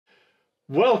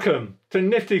Welcome to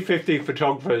Nifty 50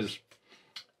 Photographers,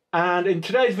 and in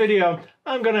today's video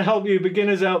I'm going to help you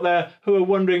beginners out there who are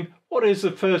wondering what is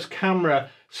the first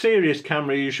serious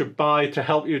camera you should buy to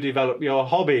help you develop your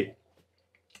hobby.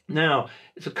 Now,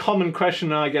 it's a common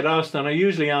question I get asked, and I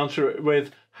usually answer it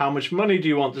with, how much money do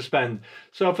you want to spend?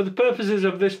 So for the purposes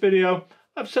of this video,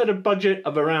 I've set a budget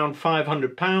of around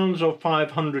 £500 or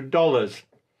 $500.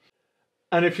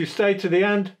 And if you stay to the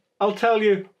end, I'll tell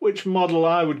you which model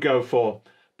I would go for.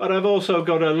 But I've also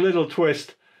got a little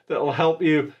twist that will help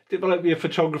you develop your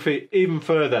photography even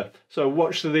further. So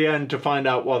watch to the end to find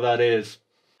out what that is.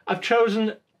 I've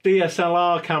chosen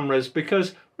DSLR cameras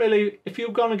because really, if you're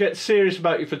going to get serious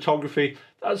about your photography,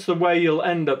 that's the way you'll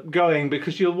end up going,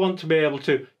 because you'll want to be able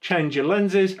to change your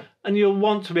lenses and you'll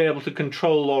want to be able to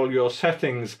control all your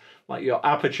settings, like your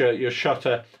aperture, your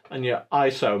shutter and your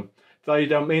ISO. If they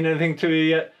don't mean anything to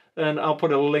you yet, then I'll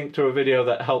put a link to a video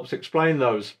that helps explain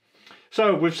those.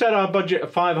 So we've set our budget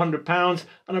of £500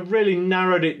 and I've really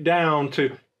narrowed it down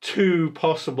to two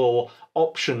possible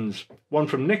options, one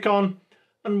from Nikon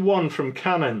and one from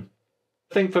Canon.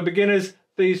 I think for beginners,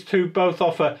 these two both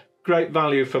offer great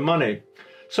value for money.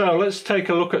 So let's take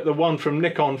a look at the one from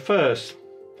Nikon first.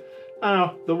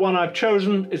 Now, the one I've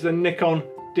chosen is the Nikon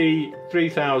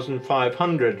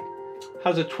D3500.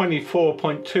 Has a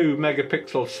 24.2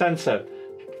 megapixel sensor.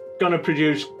 Going to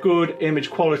produce good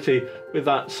image quality with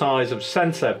that size of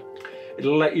sensor.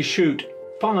 It'll let you shoot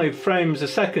 5 frames a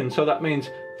second, so that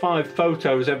means 5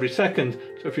 photos every second.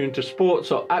 So if you're into sports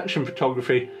or action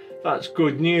photography, that's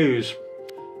good news.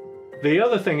 The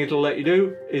other thing it'll let you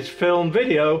do is film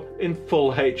video in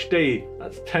full HD.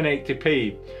 That's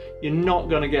 1080p. You're not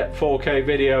going to get 4K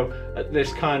video at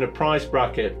this kind of price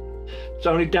bracket. The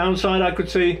only downside I could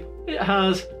see, it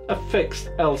has a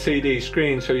fixed LCD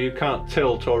screen, so you can't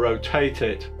tilt or rotate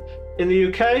it. In the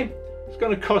UK, it's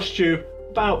going to cost you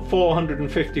about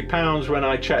 £450 when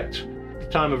I checked at the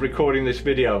time of recording this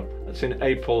video. That's in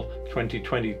April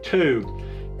 2022.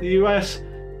 The US,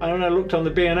 I looked on the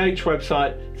B&H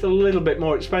website, it's a little bit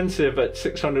more expensive at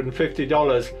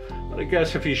 $650, but I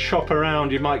guess if you shop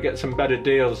around you might get some better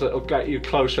deals that'll get you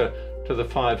closer to the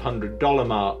 $500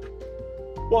 mark.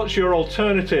 What's your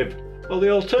alternative? Well,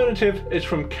 the alternative is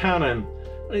from Canon,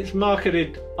 and it's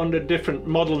marketed under different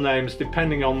model names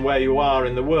depending on where you are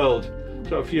in the world.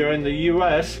 So if you're in the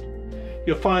US,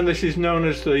 you'll find this is known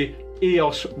as the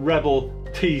EOS Rebel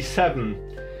T7.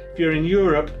 If you're in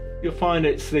Europe, you'll find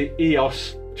it's the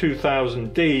EOS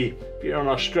 2000D. If you're in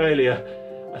Australia,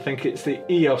 I think it's the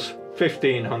EOS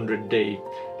 1500D.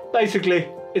 Basically,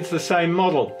 it's the same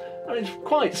model, and it's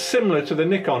quite similar to the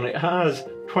Nikon. It has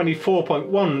 24.1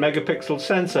 megapixel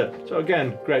sensor, so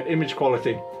again, great image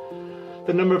quality.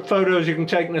 The number of photos you can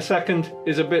take in a second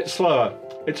is a bit slower.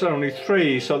 It's only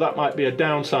 3, so that might be a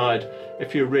downside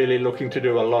if you're really looking to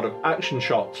do a lot of action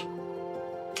shots.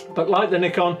 But like the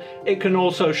Nikon, it can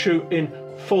also shoot in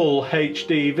full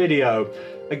HD video.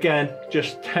 Again,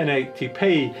 just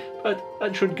 1080p, but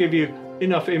that should give you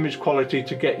enough image quality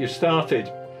to get you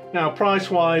started. Now, price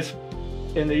wise,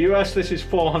 in the US this is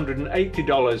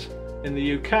 $480. In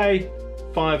the UK,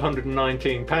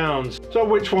 £519. So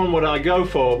which one would I go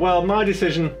for? Well, my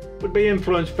decision would be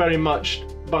influenced very much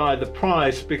by the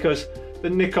price, because the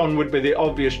Nikon would be the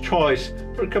obvious choice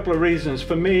for a couple of reasons.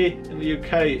 For me, in the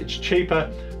UK, it's cheaper,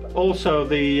 but also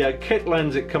the kit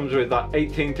lens it comes with, that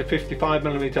 18 to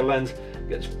 55mm lens,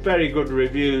 gets very good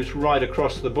reviews right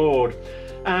across the board.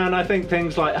 And I think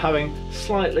things like having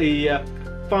slightly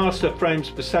faster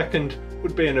frames per second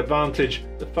would be an advantage.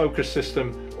 The focus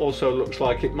system also looks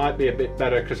like it might be a bit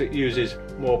better because it uses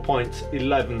more points,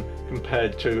 11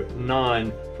 compared to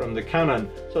 9 from the Canon.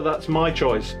 So that's my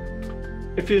choice.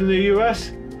 If you're in the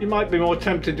US, you might be more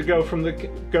tempted to go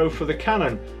for the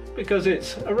Canon, because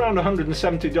it's around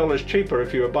 $170 cheaper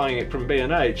if you were buying it from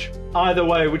B&H. Either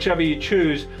way, whichever you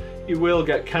choose, you will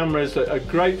get cameras that are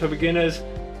great for beginners,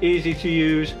 easy to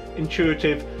use,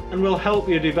 intuitive, and will help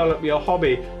you develop your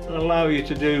hobby and allow you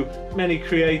to do many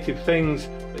creative things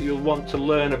that you'll want to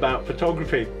learn about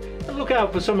photography. And look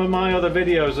out for some of my other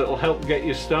videos that will help get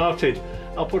you started.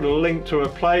 I'll put a link to a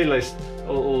playlist that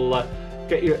will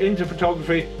get you into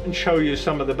photography and show you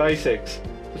some of the basics.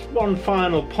 There's one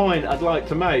final point I'd like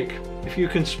to make. If you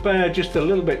can spare just a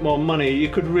little bit more money, you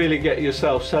could really get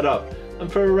yourself set up.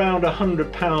 And for around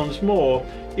 £100 more,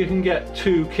 you can get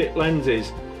 2 kit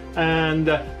lenses. And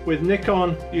with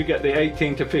Nikon, you get the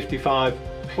 18 to 55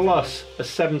 plus a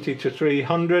 70 to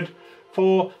 300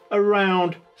 for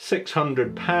around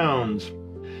 £600.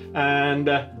 And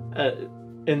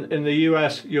in the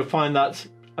US, you'll find that's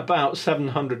about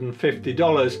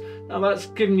 $750. Now that's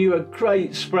giving you a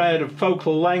great spread of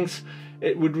focal lengths.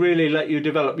 It would really let you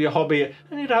develop your hobby,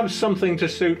 and you'd have something to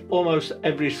suit almost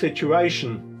every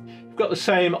situation. You've got the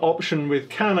same option with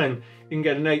Canon. You can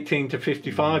get an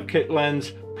 18-55 kit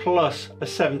lens plus a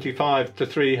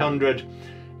 75-300.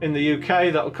 In the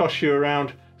UK that'll cost you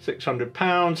around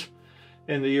 £600.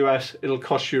 In the US it'll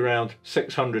cost you around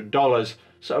 $600.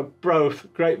 So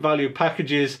both great value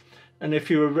packages, and if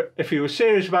you were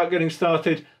serious about getting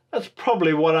started, that's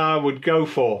probably what I would go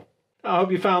for. I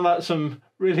hope you found that some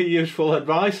really useful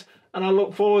advice, and I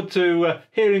look forward to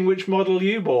hearing which model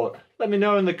you bought. Let me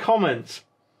know in the comments.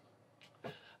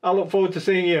 I look forward to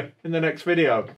seeing you in the next video.